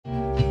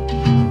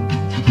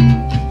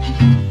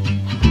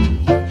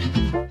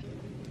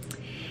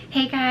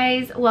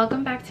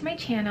welcome back to my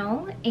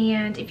channel.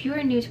 And if you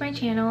are new to my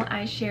channel,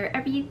 I share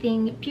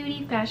everything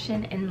beauty,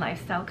 fashion, and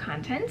lifestyle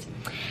content.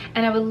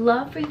 And I would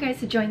love for you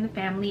guys to join the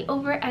family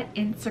over at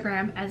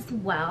Instagram as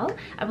well.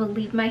 I will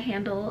leave my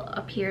handle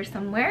up here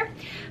somewhere.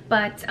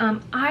 But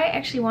I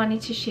actually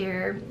wanted to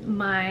share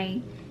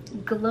my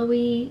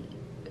glowy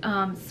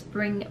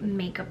spring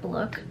makeup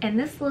look, and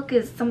this look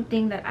is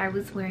something that I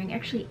was wearing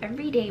actually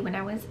every day when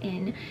I was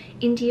in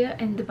India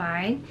and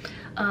Dubai,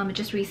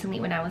 just recently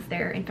when I was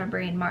there in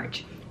February and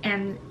March,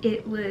 and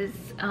it was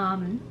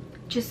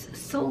just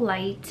so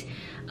light,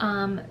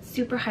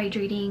 super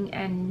hydrating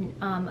and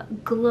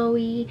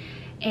glowy,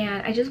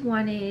 and I just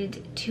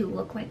wanted to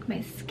look like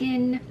my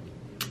skin,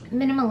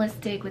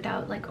 minimalistic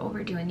without like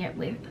overdoing it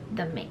with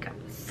the makeup.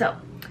 So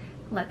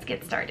let's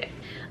get started.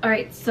 All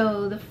right,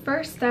 so the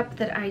first step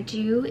that I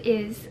do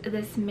is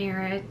this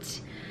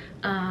Merit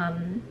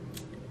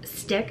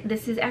stick.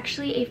 This is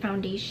actually a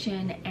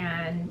foundation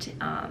and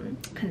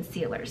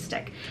concealer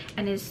stick,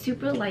 and it's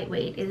super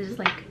lightweight. It is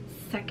like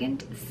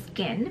second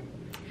skin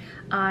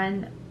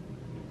on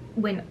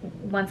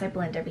once I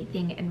blend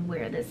everything and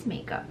wear this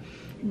makeup.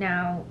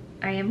 Now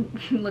I am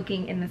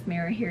looking in this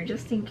mirror here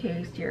just in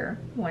case you're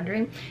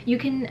wondering. You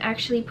can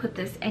actually put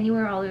this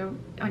anywhere all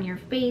on your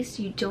face.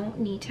 You don't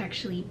need to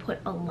actually put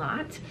a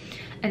lot,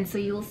 and so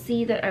you'll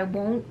see that I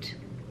won't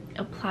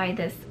apply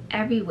this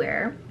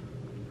everywhere.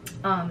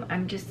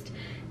 I'm just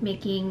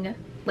making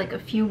like a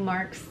few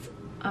marks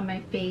on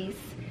my face,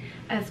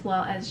 as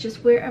well as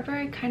just wherever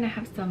I kind of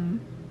have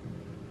some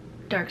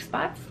dark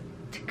spots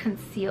to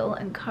conceal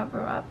and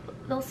cover up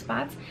those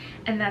spots,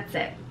 and that's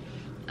it.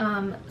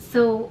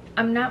 So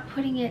I'm not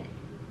putting it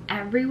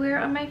everywhere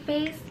on my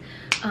face,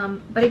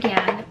 but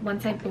again,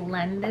 once I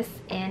blend this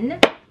in,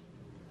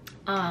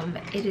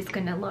 it is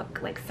gonna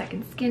look like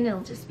second skin.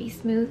 It'll just be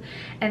smooth.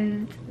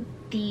 And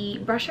the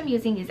brush I'm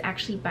using is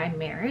actually by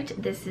Merit.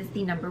 This is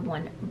the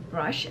 #1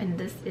 brush, and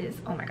this is,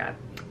 oh my god,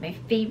 my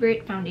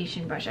favorite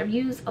foundation brush. I've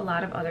used a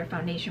lot of other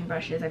foundation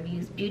brushes. I've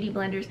used beauty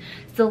blenders,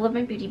 still love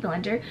my beauty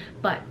blender,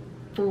 but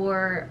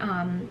for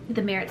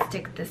the Merit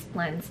stick, this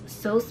blends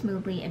so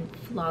smoothly and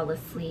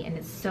flawlessly, and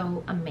it's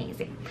so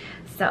amazing.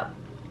 So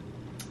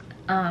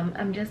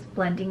I'm just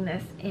blending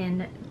this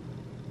in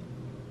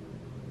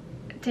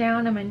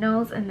down on my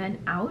nose and then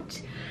out.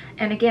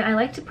 And again, I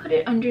like to put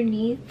it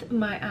underneath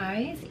my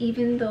eyes,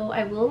 even though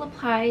I will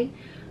apply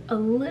a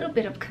little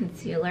bit of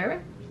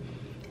concealer,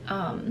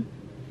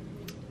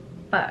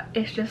 but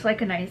it's just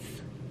like a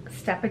nice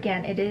step.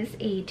 Again, it is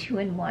a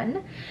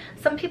 2-in-1.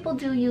 Some people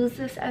do use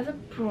this as a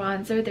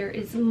bronzer. There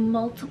is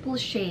multiple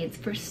shades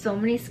for so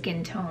many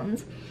skin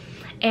tones,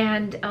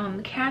 and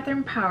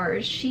Catherine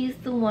Powers, she's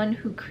the one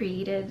who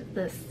created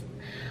this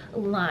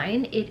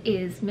line. It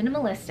is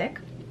minimalistic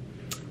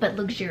but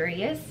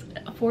luxurious,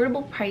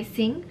 affordable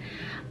pricing.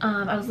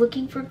 I was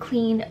looking for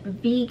clean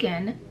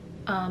vegan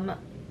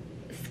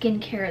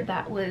skincare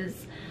that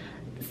was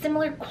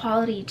similar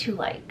quality to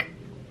like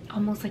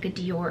almost like a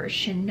Dior,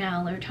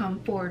 Chanel, or Tom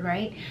Ford,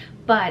 right?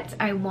 But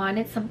I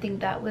wanted something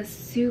that was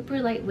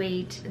super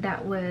lightweight,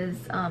 that was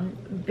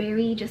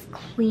very just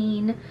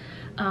clean,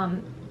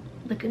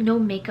 like no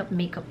makeup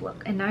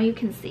look. And now you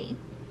can see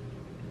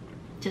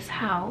just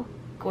how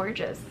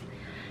gorgeous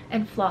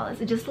and flawless.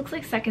 It just looks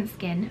like second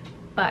skin,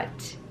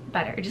 but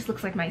better. It just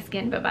looks like my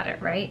skin, but better,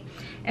 right?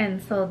 And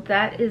so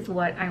that is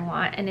what I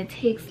want, and it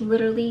takes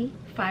literally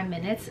 5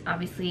 minutes.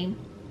 Obviously,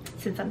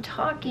 since I'm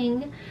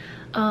talking,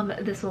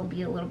 this will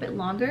be a little bit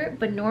longer,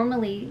 but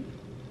normally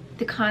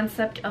the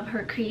concept of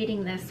her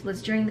creating this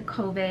was during the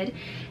COVID,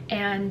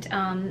 and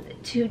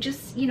to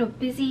just, you know,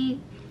 busy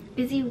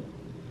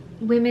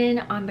women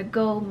on the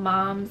go,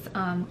 moms,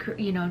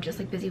 you know, just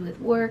like busy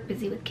with work,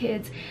 busy with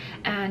kids,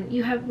 and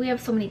we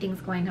have so many things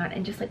going on,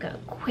 and just like a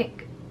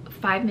quick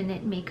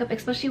 5-minute makeup,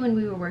 especially when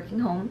we were working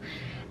home,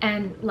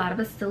 and a lot of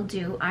us still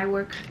do. I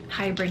work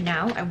hybrid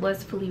now. I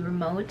was fully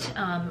remote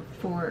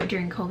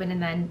during COVID,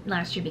 and then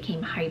last year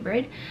became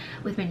hybrid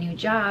with my new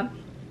job.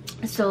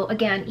 So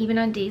again, even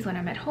on days when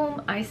I'm at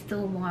home, I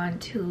still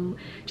want to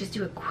just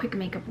do a quick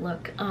makeup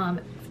look,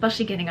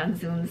 especially getting on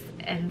Zooms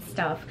and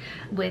stuff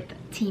with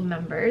team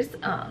members,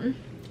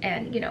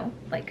 and you know,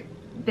 like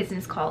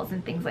business calls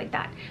and things like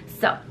that.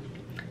 So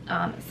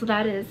so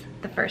that is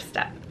the first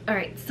step. All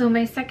right, so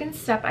my second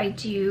step I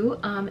do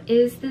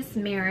is this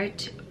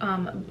Merit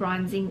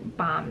bronzing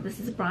balm. This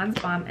is a bronze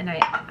balm, and I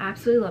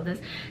absolutely love this.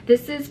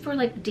 This is for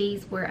like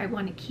days where I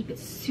want to keep it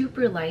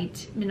super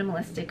light,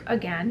 minimalistic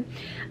again,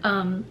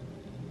 and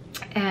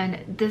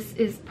this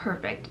is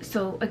perfect.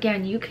 So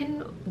again, you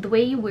can, the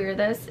way you wear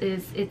this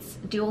is it's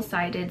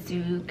dual-sided, so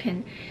you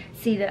can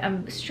see that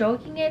I'm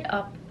stroking it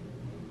up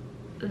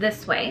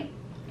this way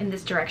in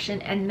this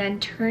direction and then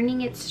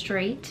turning it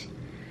straight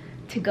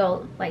to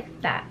go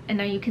like that. And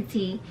now you can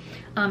see,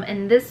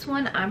 and this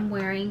one I'm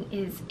wearing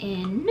is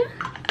in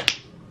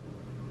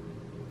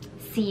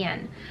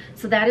CN,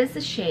 so that is the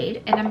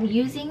shade, and I'm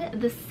using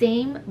the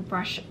same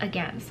brush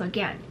again. So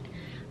again,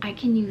 I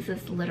can use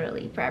this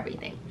literally for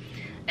everything,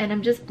 and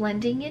I'm just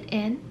blending it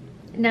in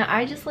Now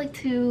I just like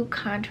to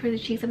contour the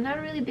cheeks. I'm not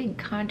a really big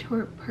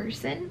contour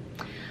person,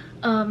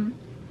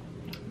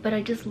 but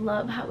I just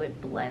love how it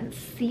blends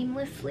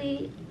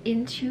seamlessly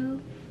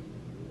into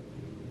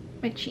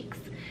my cheeks.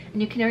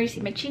 And you can already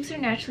see my cheeks are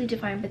naturally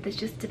defined, but this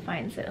just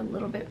defines it a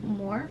little bit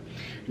more.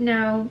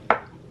 Now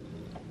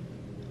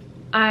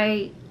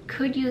I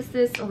could use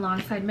this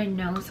alongside my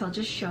nose, so I'll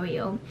just show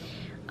you,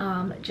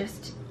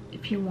 just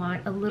if you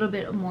want a little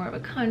bit more of a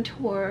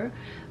contour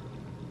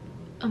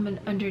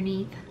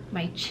underneath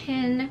my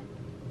chin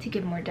to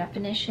give more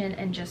definition,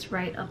 and just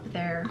right up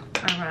there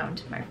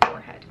around my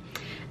forehead,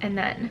 and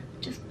then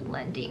just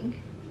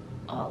blending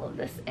all of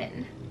this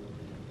in.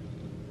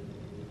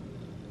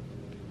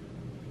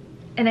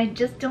 And I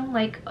just don't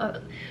like,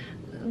 the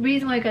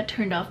reason why I got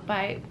turned off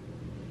by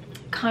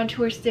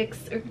contour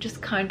sticks or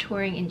just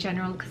contouring in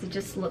general, because it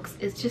just looks,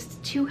 it's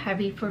just too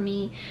heavy for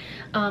me.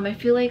 I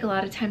feel like a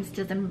lot of times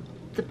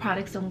the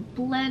products don't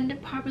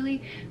blend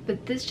properly,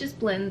 but this just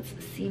blends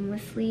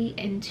seamlessly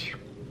into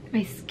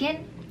my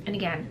skin, and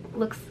again,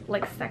 looks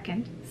like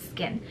second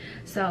skin.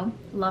 So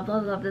love,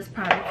 love, love this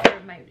product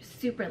for my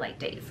super light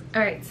days.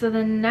 All right, so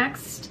the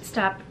next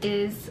step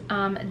is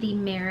the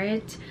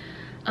Merit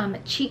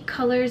cheek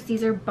colors.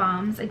 These are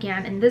bombs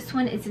again, and this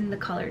one is in the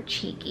color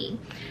Cheeky,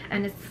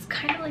 and it's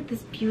kind of like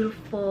this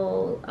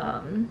beautiful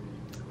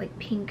like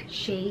pink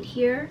shade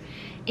here.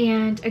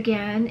 And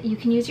again, you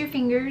can use your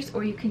fingers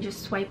or you can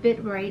just swipe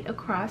it right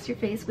across your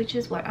face, which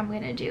is what I'm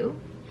gonna do.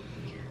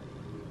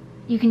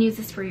 You can use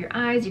this for your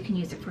eyes, you can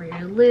use it for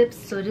your lips,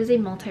 so it is a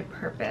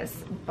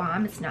multi-purpose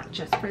balm. It's not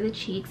just for the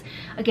cheeks.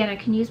 Again, I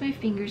can use my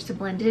fingers to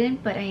blend it in,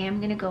 but I am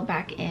gonna go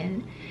back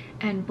in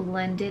and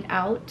blend it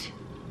out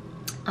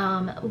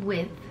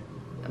with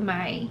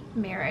my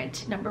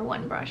Merit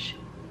 #1 brush.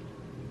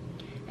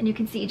 And you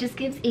can see it just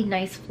gives a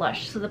nice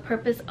flush. So the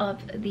purpose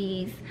of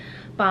these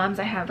bombs,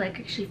 I have like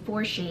actually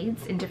 4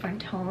 shades in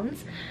different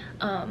tones,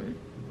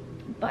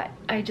 but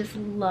I just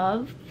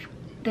love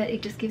that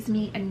it just gives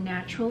me a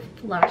natural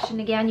flush.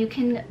 And again, you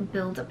can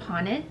build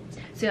upon it,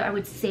 so I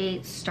would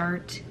say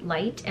start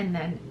light and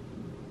then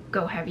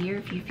go heavier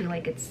if you feel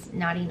like it's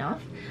not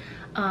enough.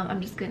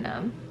 I'm just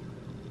gonna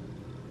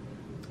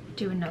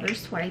do another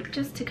swipe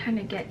just to kind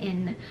of get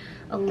in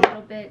a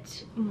little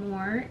bit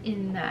more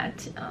in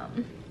that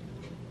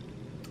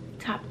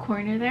top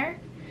corner there,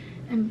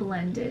 and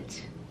blend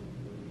it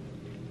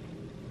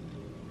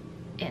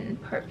in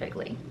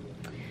perfectly.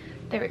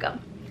 There we go.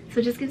 So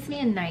it just gives me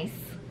a nice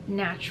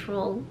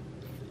natural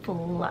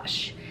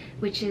flush,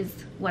 which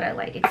is what I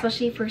like,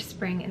 especially for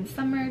spring and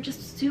summer.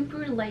 Just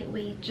super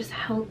lightweight, just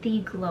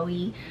healthy,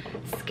 glowy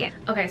skin.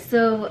 Okay,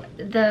 so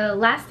the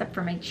last step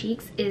for my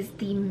cheeks is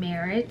the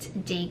Merit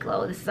Day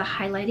Glow. This is a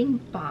highlighting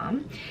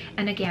balm,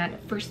 and again,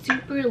 for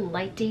super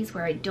light days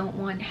where I don't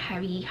want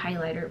heavy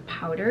highlighter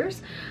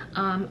powders,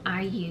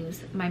 I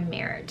use my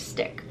Merit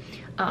stick.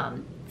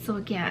 So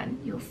again,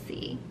 you'll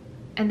see,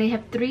 and they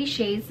have 3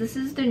 shades. This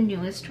is the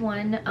newest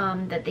one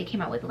that they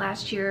came out with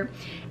last year,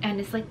 and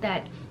it's like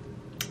that,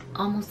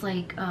 almost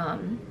like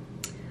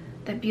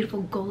that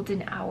beautiful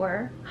golden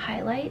hour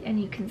highlight,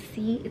 and you can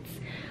see it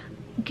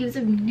gives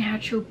a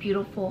natural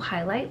beautiful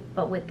highlight,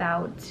 but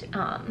without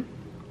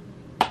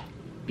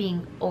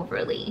being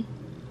overly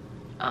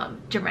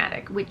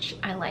dramatic, which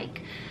I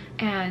like.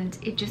 And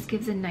it just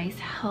gives a nice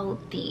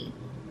healthy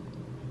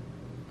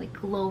like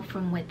glow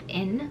from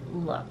within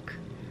look,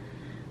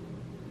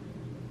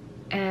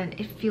 and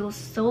it feels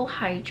so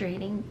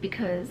hydrating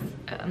because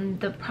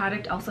the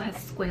product also has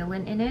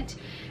squalane in it,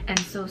 and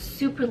so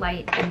super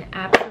light and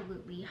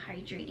absolutely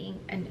hydrating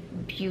and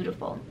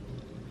beautiful.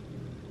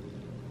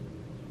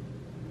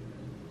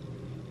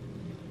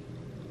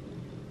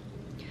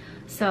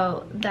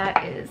 So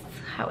that is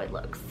how it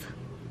looks.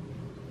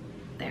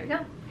 There we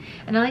go.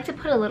 And I like to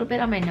put a little bit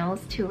on my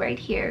nose too, right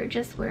here,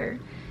 just where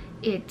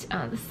it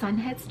the sun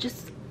hits,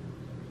 just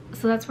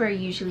so that's where I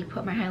usually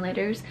put my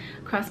highlighters,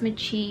 across my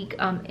cheek,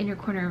 inner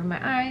corner of my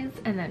eyes,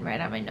 and then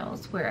right on my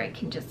nose where I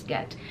can just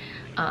get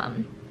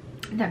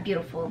that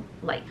beautiful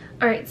light.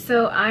 All right,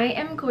 so I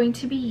am going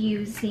to be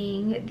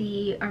using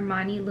the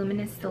Armani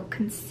Luminous Silk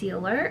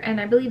Concealer, and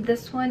I believe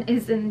this one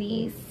is in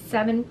the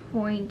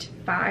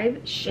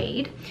 7.5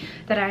 shade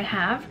that I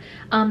have.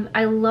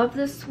 I love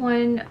this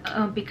one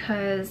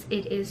because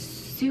it is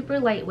super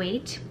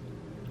lightweight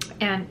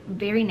and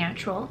very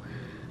natural.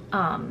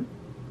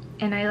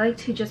 And I like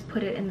to just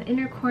put it in the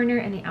inner corner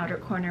and the outer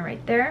corner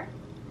right there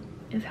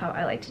is how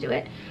I like to do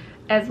it,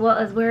 as well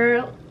as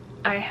where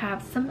I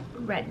have some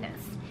redness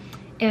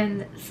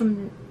and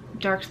some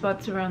dark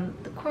spots around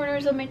the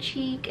corners of my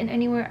cheek, and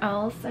anywhere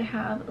else I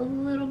have a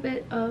little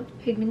bit of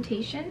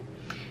pigmentation,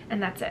 and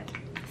that's it.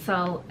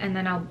 So, and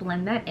then I'll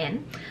blend that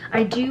in.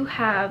 I do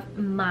have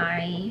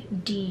my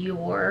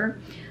Dior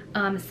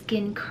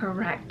Skin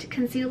Correct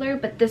concealer,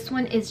 but this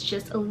one is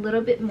just a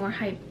little bit more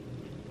high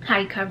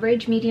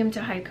coverage, medium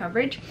to high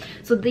coverage.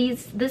 So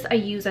this I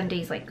use on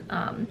days like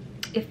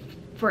if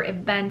for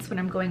events when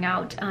I'm going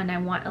out and I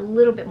want a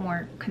little bit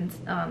more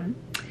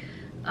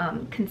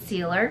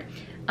concealer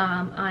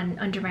on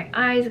under my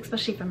eyes,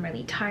 especially if I'm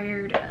really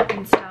tired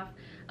and stuff.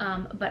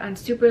 but on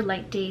super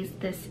light days,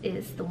 this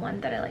is the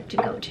one that I like to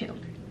go to.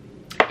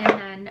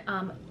 And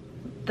then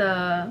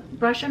the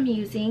brush I'm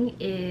using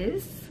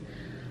is,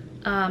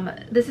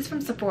 this is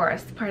from Sephora.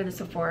 It's part of the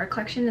Sephora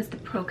collection. It's the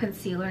Pro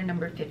Concealer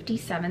number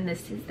 57.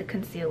 This is the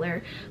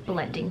concealer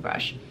blending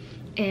brush.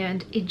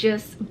 And it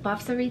just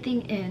buffs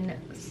everything in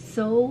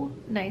so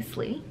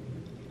nicely.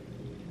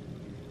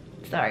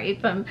 Sorry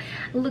if I'm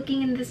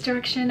looking in this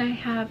direction. I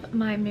have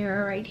my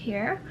mirror right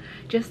here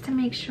just to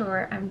make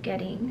sure I'm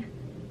getting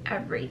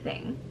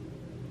everything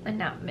and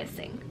not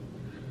missing.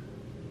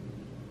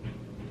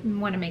 I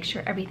want to make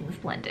sure everything's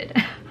blended.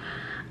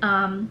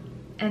 And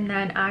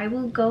then I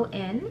will go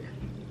in,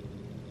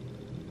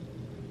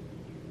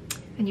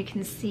 and you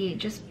can see it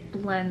just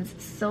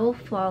blends so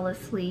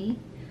flawlessly.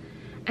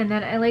 And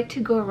then I like to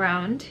go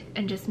around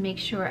and just make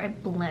sure I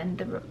blend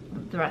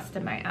the rest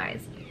of my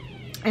eyes.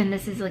 And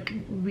this is like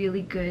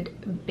really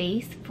good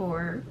base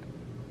for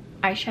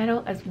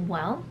eyeshadow as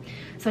well.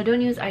 So I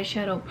don't use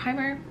eyeshadow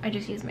primer, I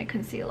just use my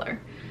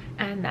concealer.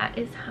 And that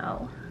is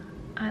how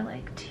I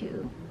like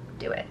to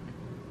do it.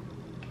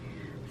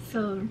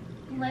 So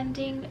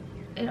blending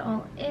it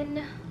all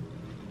in,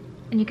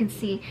 and you can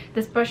see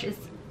this brush is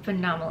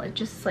phenomenal. It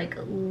just like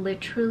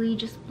literally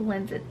just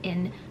blends it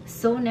in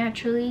so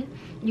naturally.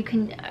 You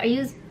can, I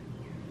use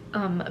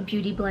a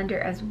beauty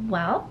blender as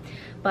well,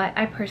 but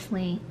I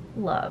personally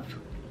love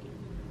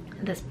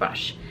this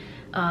brush.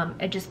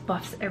 It just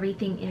buffs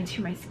everything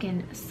into my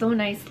skin so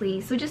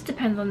nicely. So it just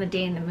depends on the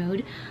day and the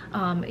mood.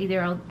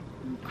 Either I'll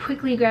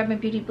quickly grab my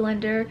beauty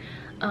blender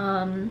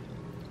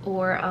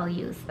or I'll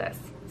use this.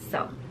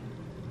 So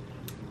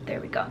there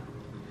we go.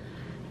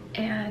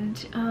 And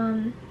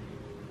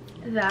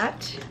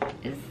that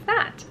is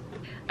that.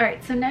 All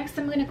right, so next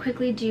I'm going to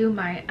quickly do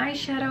my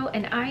eyeshadow,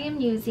 and I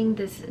am using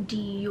this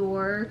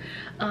Dior,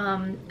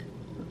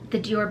 the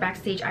Dior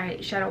Backstage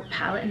eyeshadow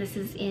palette, and this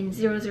is in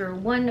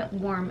 001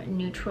 Warm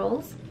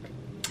Neutrals.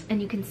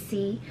 And you can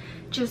see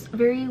just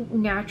very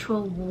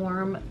natural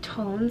warm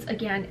tones.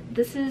 Again,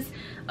 this is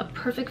a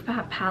perfect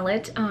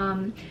palette.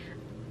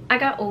 I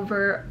got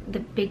over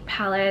the big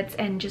palettes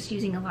and just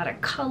using a lot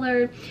of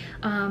color.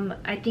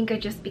 I think I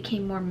just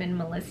became more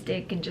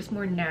minimalistic and just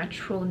more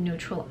natural,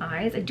 neutral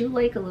eyes. I do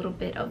like a little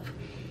bit of,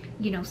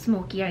 you know,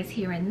 smoky eyes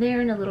here and there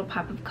and a little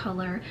pop of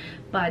color,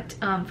 but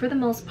for the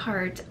most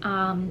part,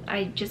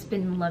 I've just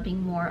been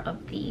loving more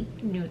of the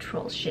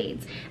neutral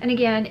shades. And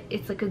again,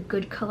 it's like a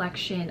good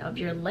collection of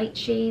your light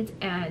shades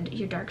and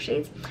your dark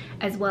shades,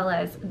 as well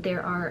as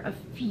there are a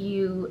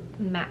few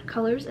matte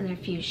colors and a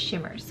few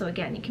shimmers. So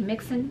again, you can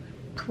mix and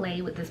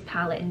play with this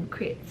palette and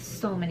create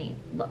so many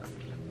looks.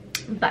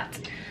 But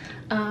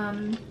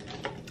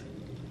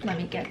let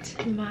me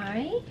get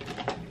my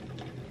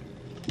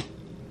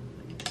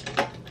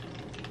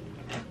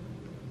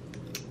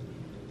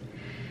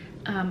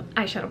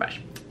eyeshadow brush,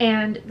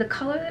 and the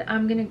color that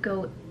I'm gonna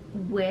go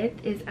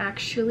with is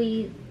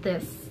actually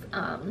this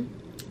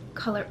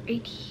color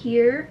right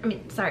here. I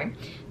mean, sorry,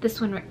 this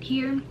one right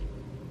here,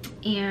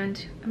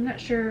 and I'm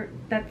not sure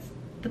that's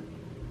the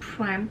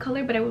prime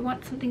color, but I would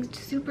want something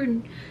super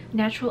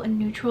natural and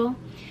neutral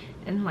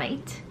and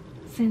light,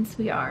 since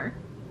we are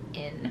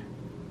in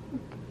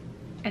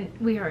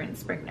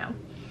spring now.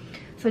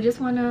 So I just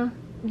want to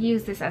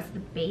use this as the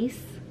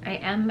base. I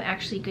am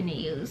actually going to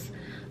use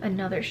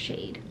another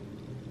shade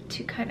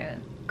to kind of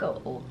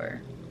go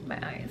over my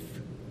eyes.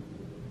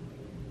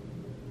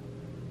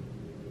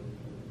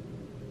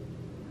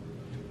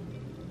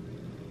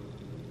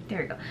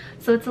 There we go.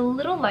 So it's a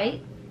little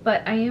light,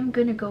 but I am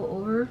going to go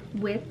over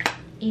with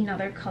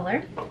another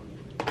color,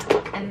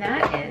 and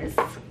that is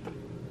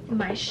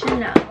my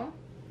Chanel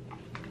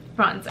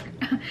bronzer.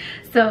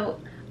 So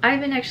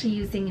I've been actually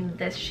using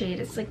this shade.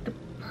 It's like the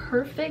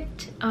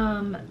perfect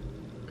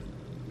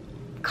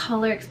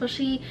color,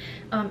 especially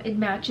it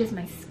matches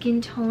my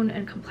skin tone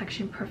and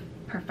complexion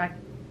perfect.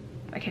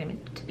 I can't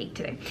even speak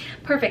today.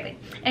 Perfectly.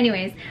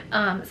 Anyways,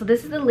 so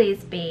this is the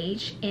Lace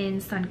Beige in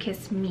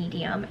Sunkissed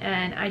Medium,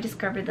 and I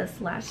discovered this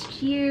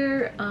last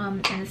year,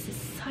 and this is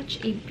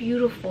such a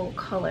beautiful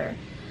color.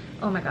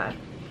 Oh my god.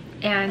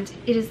 And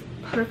it is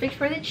perfect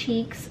for the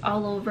cheeks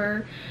all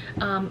over,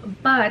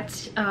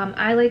 but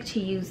I like to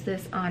use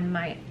this on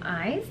my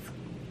eyes.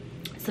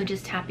 So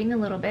just tapping a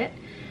little bit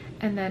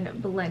and then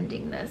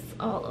blending this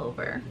all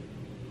over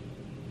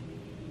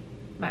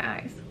my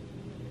eyes.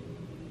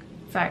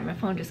 Sorry, my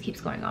phone just keeps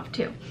going off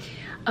too.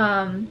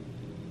 So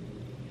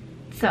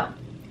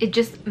it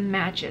just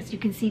matches. You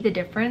can see the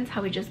difference,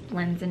 how it just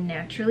blends in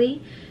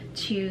naturally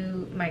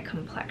to my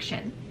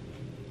complexion.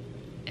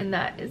 And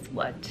that is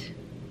what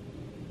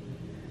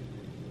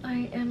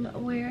I am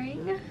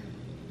wearing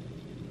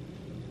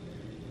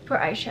for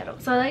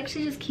eyeshadow. So I like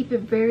to just keep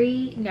it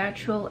very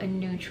natural and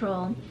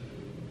neutral,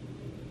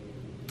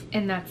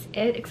 and that's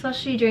it.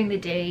 Especially during the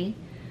day,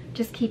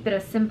 just keep it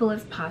as simple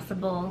as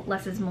possible.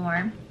 Less is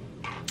more,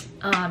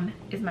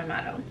 is my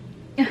motto.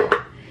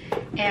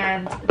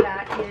 And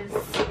that is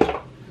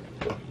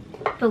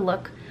the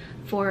look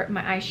for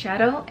my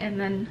eyeshadow, and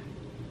then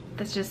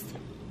that's just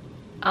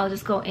I'll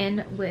just go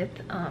in with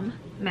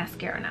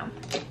mascara now.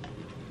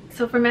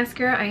 So for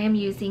mascara, I am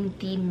using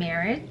the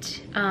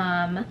Merit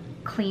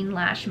Clean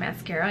Lash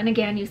Mascara. And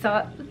again, you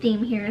saw the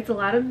theme here. It's a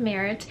lot of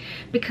Merit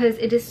because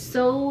it is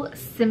so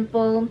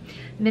simple,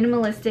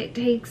 minimalistic. It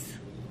takes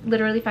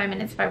literally 5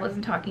 minutes if I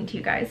wasn't talking to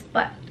you guys,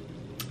 but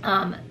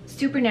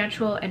super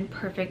natural and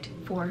perfect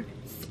for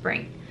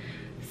spring.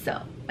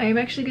 So I am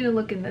actually going to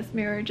look in this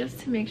mirror just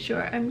to make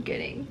sure I'm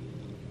getting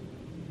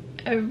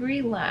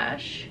every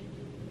lash,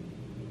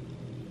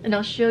 and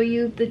I'll show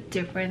you the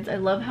difference. I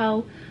love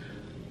how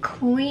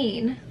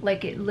clean,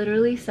 like it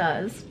literally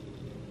says,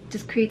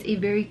 just creates a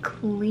very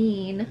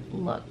clean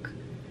look.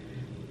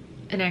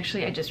 And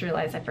actually, I just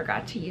realized I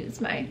forgot to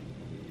use my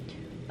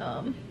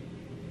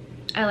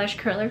eyelash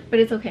curler, but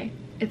it's okay.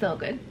 It's all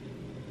good.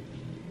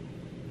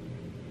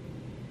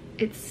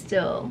 It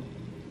still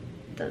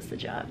does the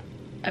job.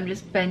 I'm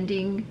just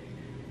bending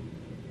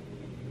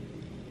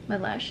my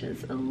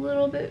lashes a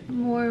little bit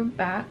more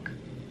back.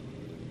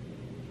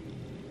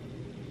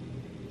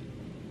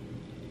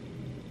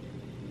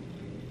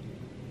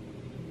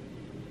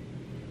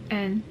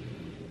 And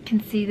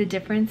can see the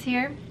difference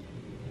here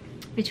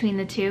between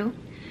the two,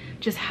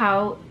 just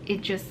how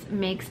it just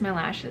makes my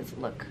lashes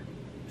look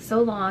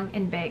so long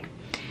and big.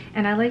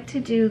 And I like to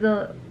do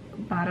the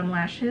bottom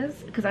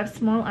lashes because I have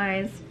small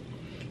eyes,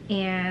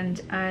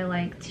 and I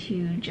like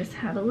to just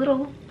have a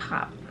little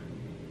pop,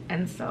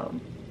 and so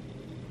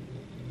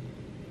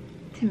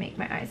to make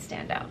my eyes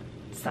stand out.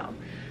 So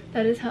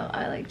that is how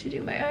I like to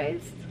do my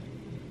eyes.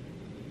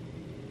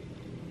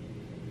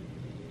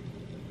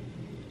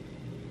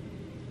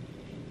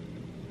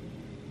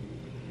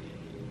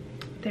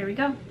 There we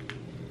go.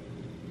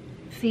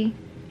 See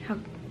how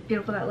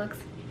beautiful that looks?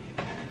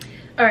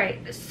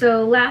 Alright,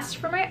 so last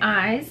for my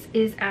eyes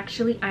is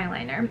actually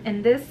eyeliner,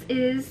 and this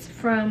is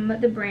from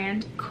the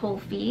brand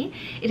Kulfi.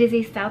 It is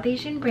a South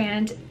Asian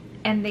brand,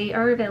 and they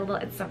are available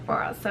at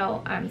Sephora.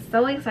 So I'm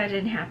so excited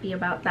and happy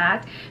about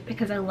that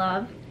because I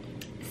love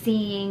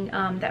seeing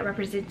that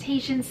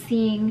representation,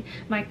 seeing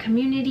my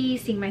community,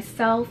 seeing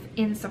myself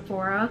in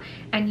Sephora,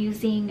 and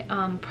using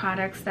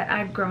products that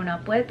I've grown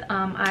up with.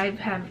 I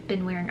have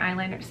been wearing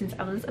eyeliner since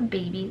I was a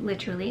baby,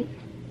 literally.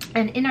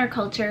 And in our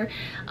culture,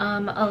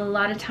 a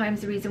lot of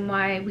times the reason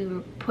why we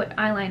would put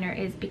eyeliner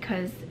is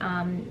because,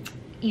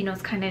 you know,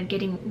 it's kind of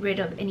getting rid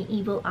of any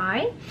evil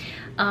eye.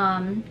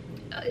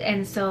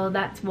 And so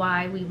that's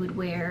why we would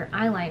wear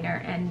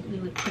eyeliner, and we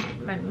would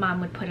put, my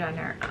mom would put it on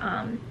our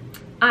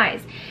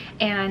eyes.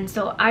 And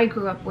so I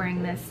grew up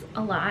wearing this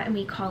a lot, and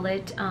we call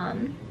it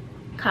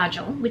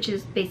kajal, which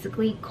is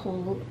basically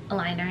kohl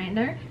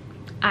eyeliner.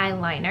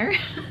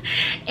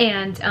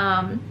 And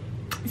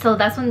so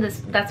that's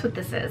what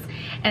this is.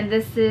 And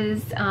this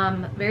is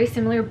very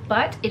similar,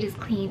 but it is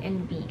clean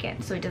and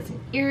vegan, so it doesn't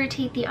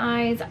irritate the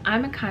eyes.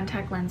 I'm a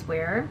contact lens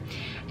wearer,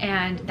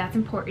 and that's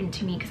important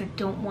to me because I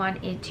don't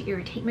want it to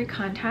irritate my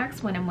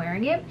contacts when I'm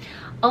wearing it.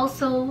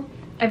 Also,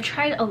 I've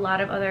tried a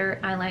lot of other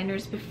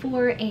eyeliners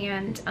before,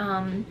 and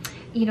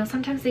you know,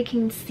 sometimes they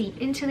can seep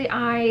into the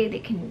eye, they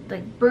can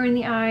like burn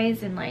the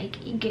eyes and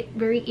like get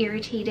very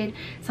irritated.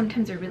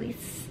 Sometimes they're really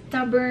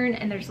stubborn,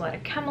 and there's a lot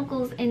of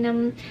chemicals in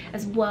them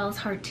as well. It's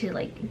hard to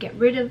like get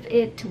rid of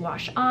it, to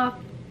wash off.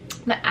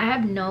 But I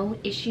have no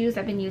issues.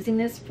 I've been using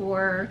this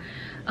for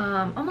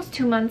almost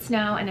 2 months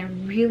now, and I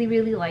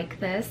really like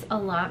this a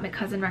lot. My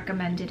cousin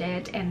recommended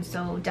it, and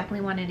so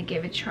definitely wanted to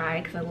give it a try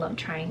because I love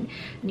trying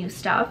new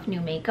stuff,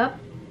 new makeup,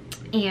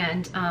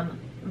 and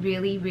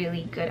really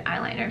good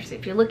eyeliner. So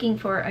if you're looking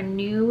for a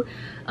new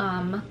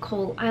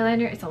kohl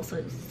eyeliner, it's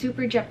also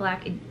super jet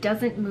black. It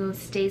doesn't move,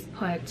 stays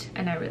put,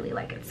 and I really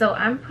like it. So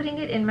I'm putting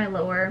it in my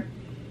lower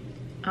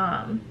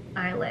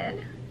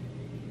eyelid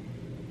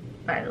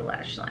by the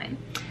lash line,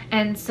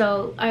 and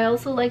so I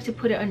also like to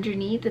put it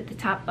underneath at the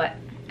top, but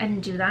I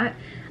didn't do that,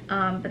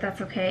 but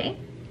that's okay.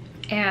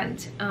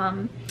 And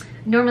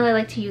normally I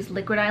like to use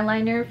liquid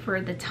eyeliner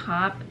for the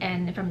top,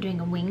 and if I'm doing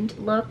a winged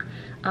look,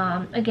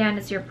 again,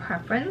 it's your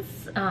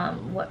preference,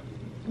 what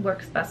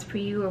works best for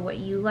you or what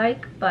you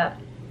like, but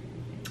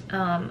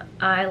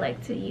I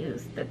like to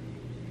use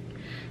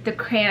the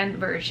crayon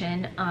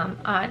version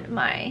on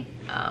my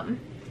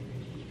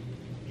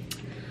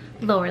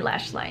lower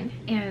lash line.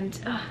 And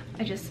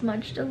I just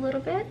smudged a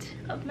little bit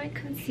of my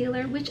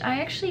concealer, which I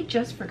actually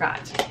just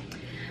forgot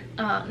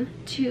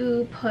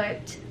to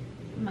put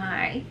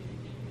my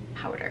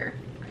powder.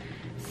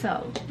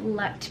 So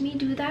let me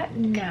do that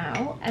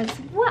now as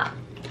well,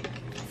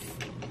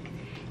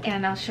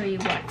 and I'll show you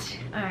what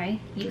I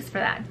use for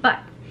that, but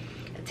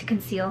to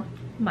conceal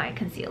my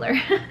concealer.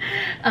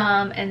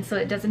 And so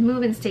it doesn't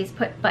move and stays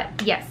put.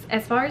 But yes,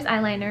 as far as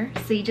eyeliner,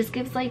 so it just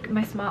gives like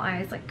my small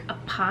eyes like a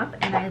pop,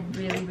 and I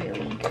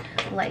really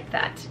like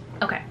that.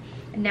 Okay,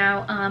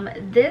 now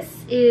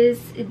this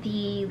is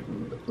the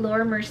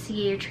Laura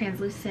Mercier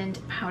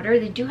translucent powder.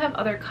 They do have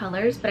other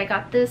colors, but I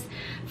got this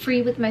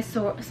free with my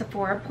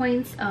Sephora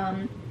points,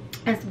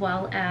 as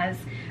well as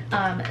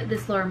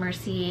this Laura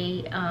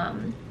Mercier,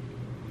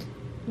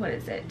 what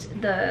is it,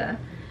 the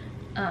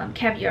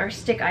caviar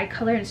stick eye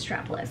color and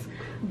strapless.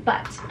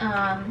 But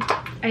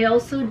I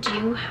also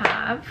do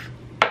have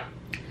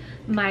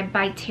my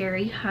by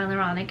Terry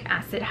hyaluronic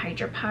acid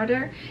hydra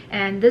powder,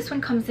 and this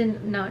one comes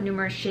in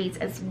numerous shades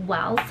as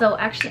well. So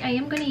actually I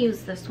am going to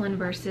use this one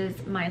versus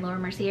my Laura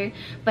Mercier,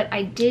 but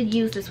I did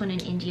use this one in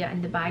India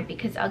and Dubai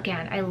because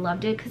again I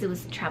loved it because it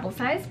was travel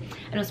size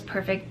and it was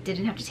perfect,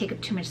 didn't have to take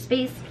up too much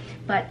space.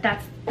 But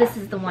this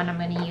is the one I'm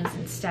going to use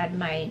instead,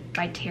 my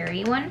by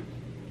Terry one.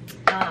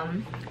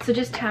 So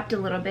just tapped a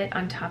little bit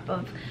on top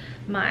of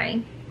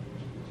my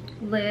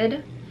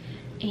lid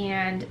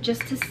and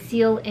just to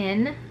seal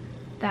in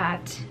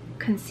that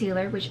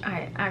concealer, which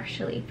I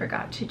actually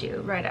forgot to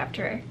do right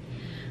after I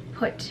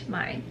put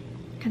my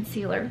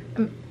concealer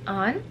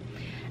on.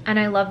 And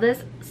I love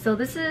this. So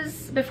this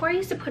is, before I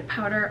used to put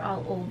powder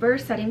all over,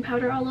 setting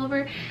powder all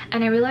over,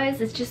 and I realized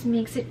it just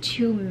makes it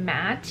too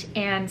matte,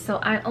 and so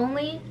I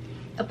only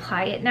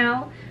apply it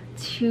now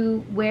to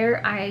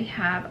where I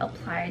have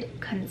applied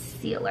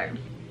concealer,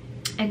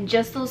 and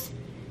just those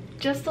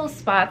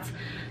spots,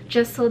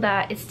 just so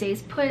that it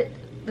stays put,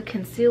 the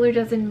concealer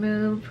doesn't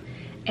move,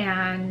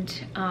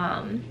 and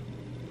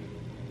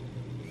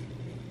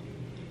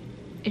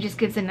it just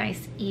gives a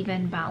nice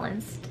even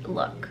balanced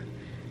look.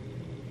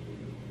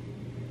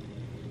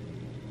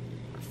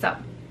 So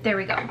there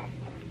we go.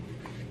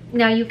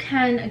 Now you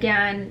can,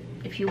 again,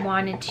 if you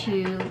wanted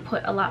to,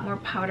 put a lot more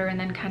powder and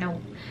then kind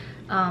of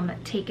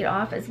take it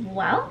off as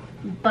well,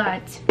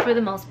 but for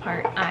the most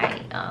part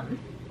I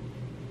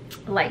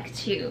like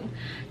to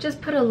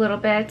just put a little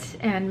bit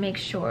and make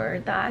sure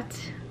that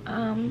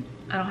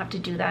I don't have to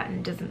do that and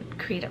it doesn't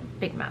create a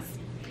big mess.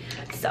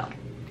 So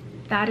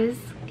that is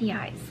the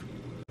eyes.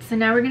 So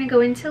now we're gonna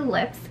go into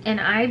lips, and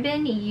I've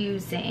been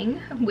using,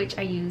 which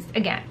I used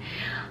again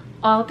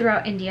all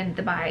throughout India and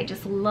Dubai. I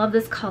just love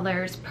this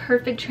color. It's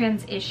perfect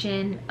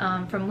transition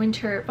from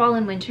winter, fall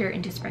and winter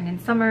into spring and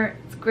summer.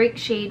 It's a great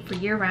shade for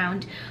year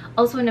round.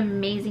 Also an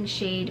amazing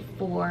shade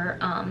for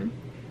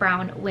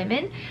brown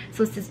women.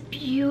 So it's this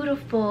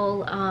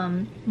beautiful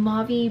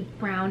mauve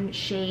brown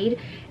shade,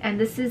 and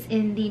this is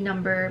in the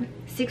number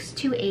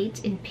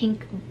 628 in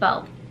Pink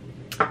Bow,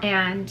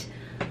 and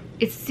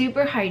it's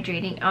super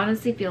hydrating.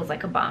 Honestly feels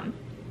like a balm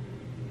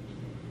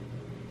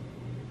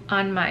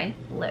on my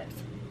lips.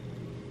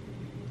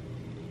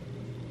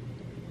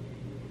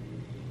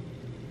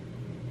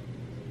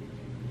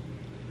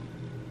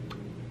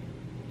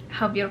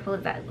 How beautiful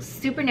is that?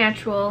 Super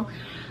natural,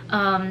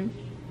 and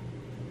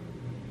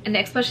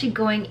especially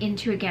going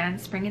into, again,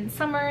 spring and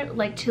summer,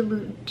 like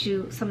to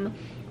do some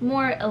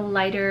more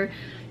lighter,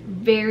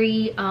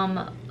 very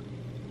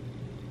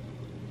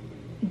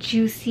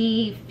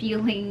juicy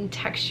feeling,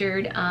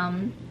 textured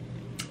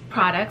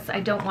products. I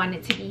don't want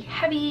it to be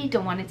heavy,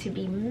 don't want it to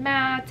be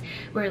matte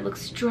where it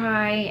looks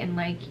dry and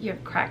like you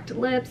have cracked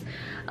lips.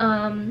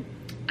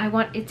 I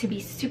want it to be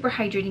super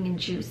hydrating and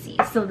juicy.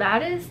 So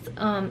that is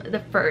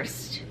the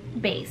first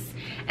base.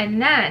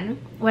 And then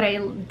what I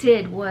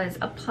did was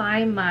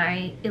apply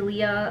my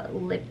Ilia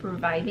Lip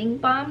Reviving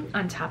Balm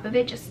on top of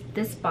it. Just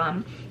this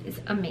balm is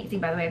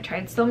amazing. By the way, I've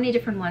tried so many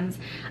different ones.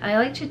 I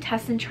like to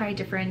test and try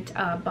different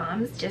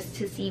balms just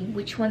to see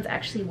which ones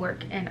actually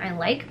work and I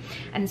like.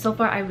 And so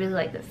far I really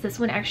like this. This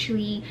one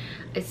actually,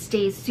 it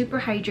stays super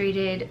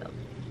hydrated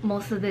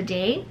most of the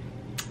day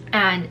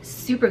and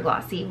super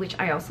glossy, which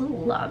I also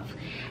love,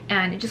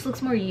 and it just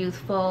looks more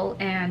youthful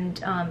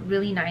and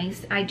really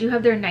nice. I do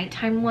have their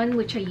nighttime one,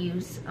 which I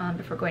use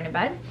before going to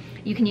bed.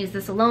 You can use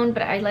this alone,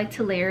 but I like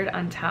to layer it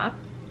on top.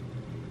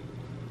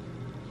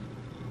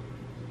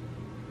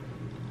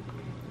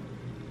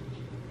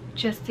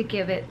 Just to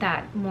give it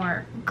that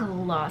more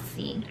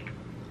glossy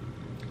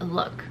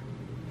look.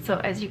 So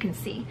as you can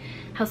see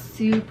how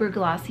super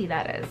glossy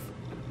that is.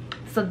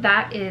 So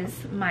that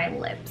is my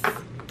lips,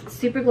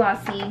 super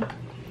glossy.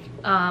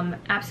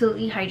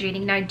 Absolutely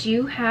hydrating. Now I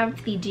do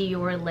have the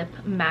Dior Lip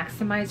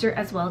Maximizer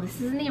as well. This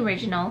is in the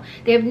original.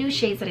 They have new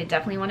shades that I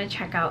definitely want to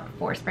check out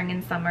for spring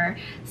and summer,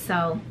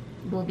 so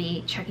we'll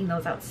be checking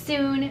those out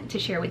soon to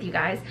share with you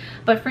guys.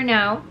 But for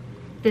now,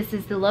 this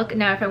is the look.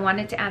 Now if I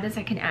wanted to add this,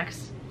 I can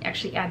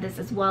actually add this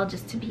as well,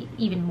 just to be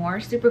even more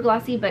super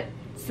glossy, but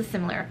it's a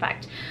similar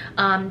effect.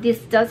 This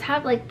does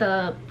have like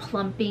the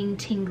plumping,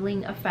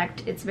 tingling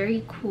effect. It's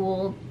very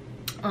cool,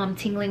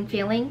 tingling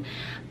feeling,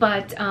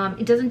 but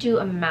it doesn't do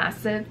a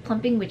massive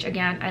plumping, which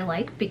again I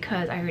like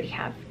because I already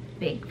have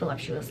big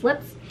voluptuous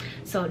lips,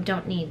 so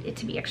don't need it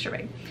to be extra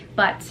big.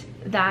 But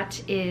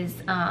that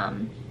is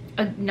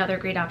another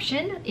great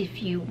option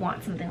if you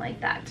want something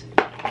like that.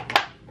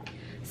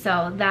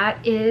 So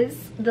that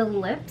is the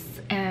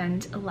lips,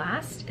 and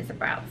last is the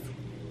brows.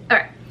 All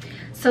right,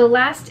 so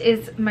last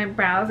is my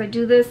brows. I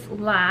do this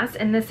last,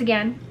 and this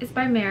again is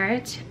by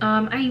Merit.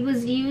 I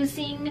was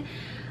using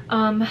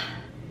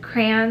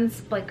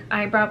crayons, like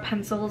eyebrow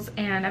pencils,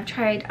 and I've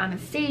tried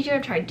Anastasia,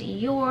 I've tried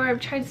Dior, I've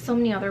tried so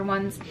many other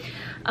ones,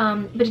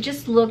 but it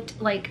just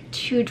looked like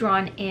too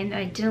drawn in.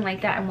 I didn't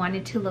like that. I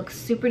wanted to look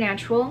super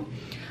natural.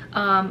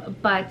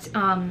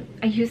 I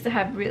used to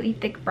have really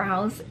thick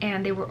brows,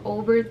 and they were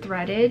over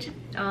threaded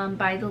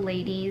by the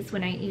ladies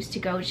when I used to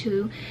go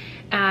to,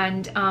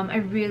 and I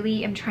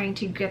really am trying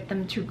to get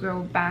them to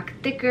grow back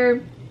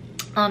thicker.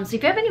 So if you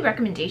have any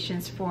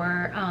recommendations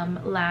for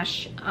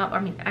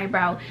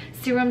eyebrow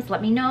serums,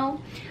 let me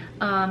know,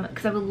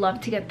 because I would love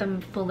to get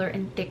them fuller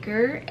and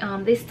thicker.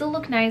 They still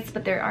look nice,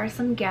 but there are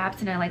some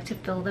gaps and I like to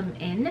fill them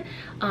in,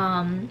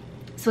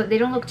 so they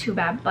don't look too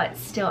bad, but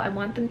still I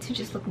want them to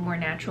just look more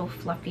natural,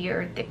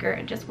 fluffier, thicker,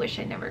 and just wish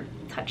I never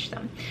touched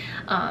them.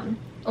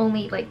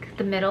 Only like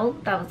the middle,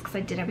 that was because I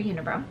did every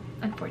unibrow.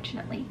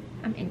 Unfortunately,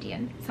 I'm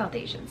Indian. South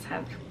Asians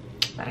have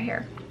a lot of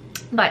hair.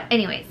 But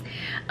anyways,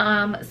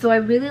 so I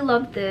really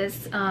love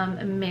this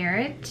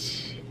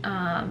Merit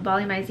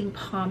volumizing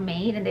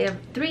pomade, and they have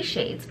 3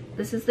 shades.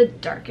 This is the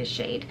darkest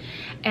shade,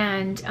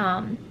 and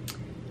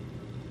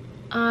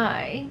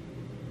I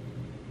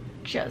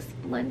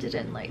just blend it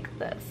in like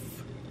this,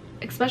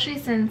 especially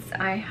since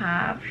I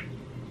have,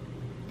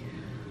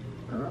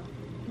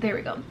 there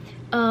we go,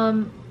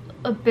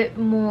 a bit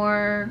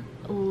more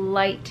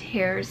light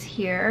hairs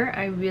here.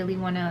 I really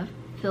want to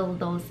fill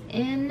those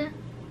in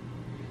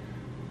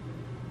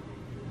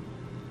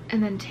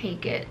and then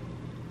take it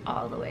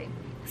all the way.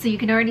 So you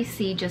can already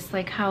see just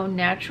like how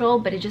natural,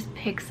 but it just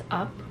picks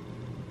up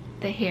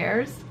the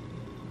hairs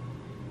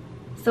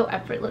so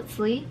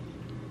effortlessly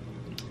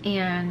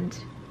and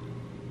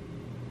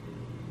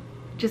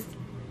just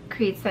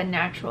creates that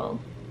natural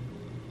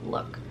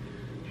look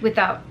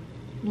without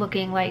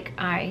looking like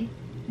I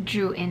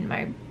drew in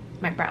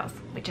my brows,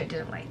 which I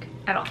didn't like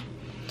at all.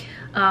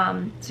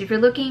 So if you're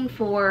looking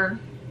for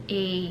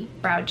a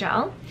brow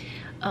gel,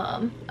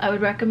 I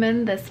would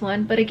recommend this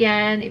one, but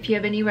again, if you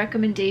have any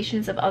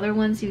recommendations of other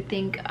ones you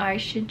think I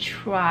should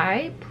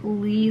try,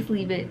 please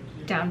leave it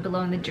down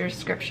below in the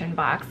description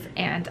box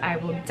and I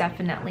will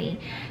definitely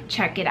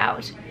check it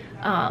out.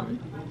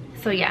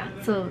 So yeah,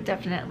 so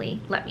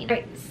definitely let me know.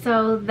 Right,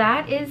 so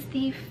that is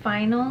the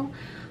final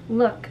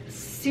look.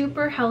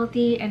 Super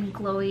healthy and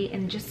glowy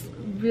and just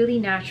really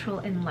natural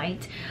and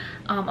light.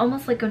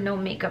 Almost like a no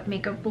makeup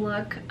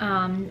look,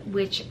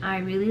 which I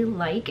really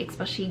like,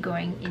 especially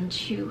going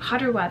into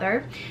hotter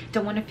weather.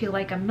 Don't want to feel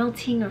like I'm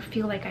melting or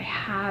feel like I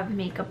have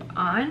makeup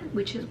on,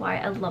 which is why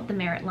I love the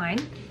Merit line.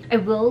 I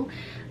will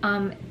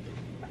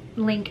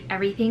link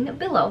everything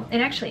below.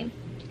 And actually,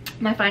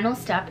 my final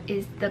step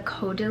is the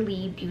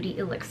Caudalie Beauty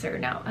Elixir.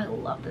 Now, I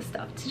love this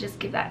stuff to just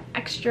give that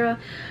extra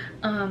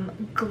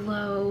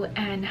glow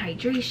and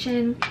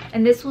hydration.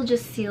 And this will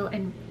just seal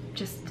and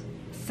just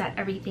set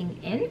everything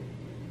in.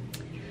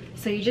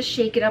 So you just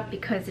shake it up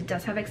because it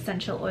does have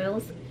essential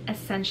oils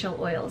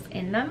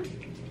in them.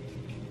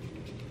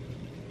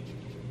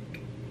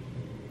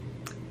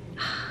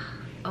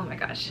 Oh my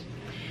gosh.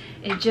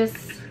 It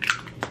just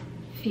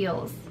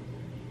feels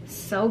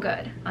so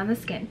good on the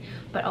skin,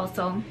 but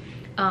also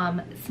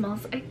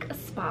smells like a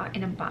spa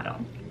in a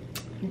bottle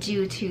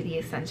due to the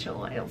essential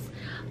oils.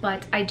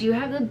 But I do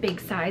have the big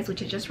size,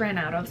 which I just ran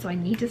out of, so I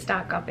need to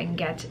stock up and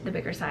get the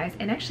bigger size.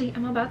 And actually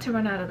I'm about to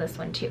run out of this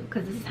one too,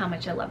 because this is how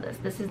much I love this.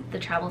 This is the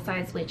travel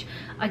size, which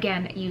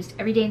again I used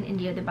every day in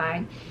India,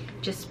 Dubai.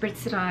 Just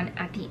spritz it on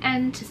at the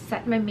end to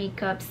set my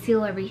makeup,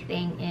 seal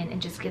everything in, and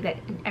just give it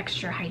an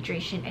extra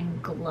hydration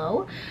and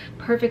glow.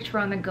 Perfect for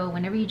on the go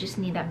whenever you just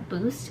need that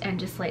boost and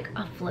just like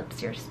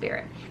uplifts your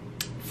spirit.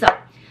 So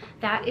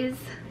that is,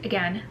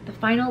 again, the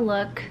final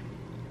look.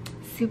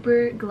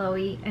 Super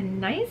glowy and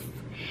nice,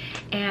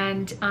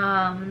 and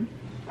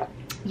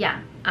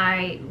yeah,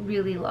 I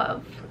really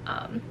love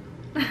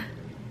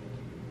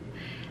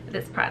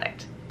this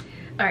product.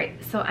 All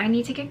right, so I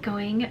need to get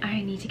going.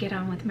 I need to get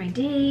on with my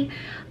day.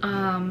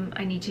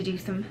 I need to do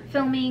some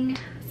filming,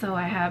 so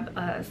I have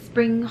a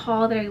spring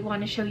haul that I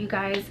want to show you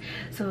guys,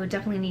 so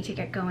definitely need to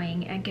get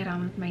going and get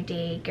on with my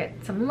day, get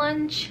some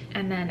lunch,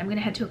 and then I'm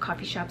gonna head to a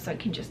coffee shop so I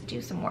can just do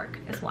some work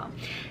as well.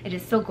 It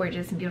is so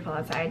gorgeous and beautiful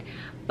outside,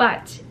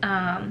 but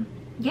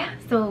yeah,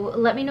 so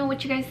let me know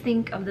what you guys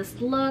think of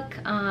this look.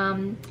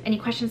 Any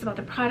questions about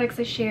the products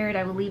I shared,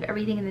 I will leave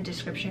everything in the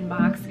description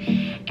box,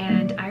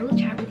 and I will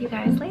chat with you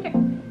guys later.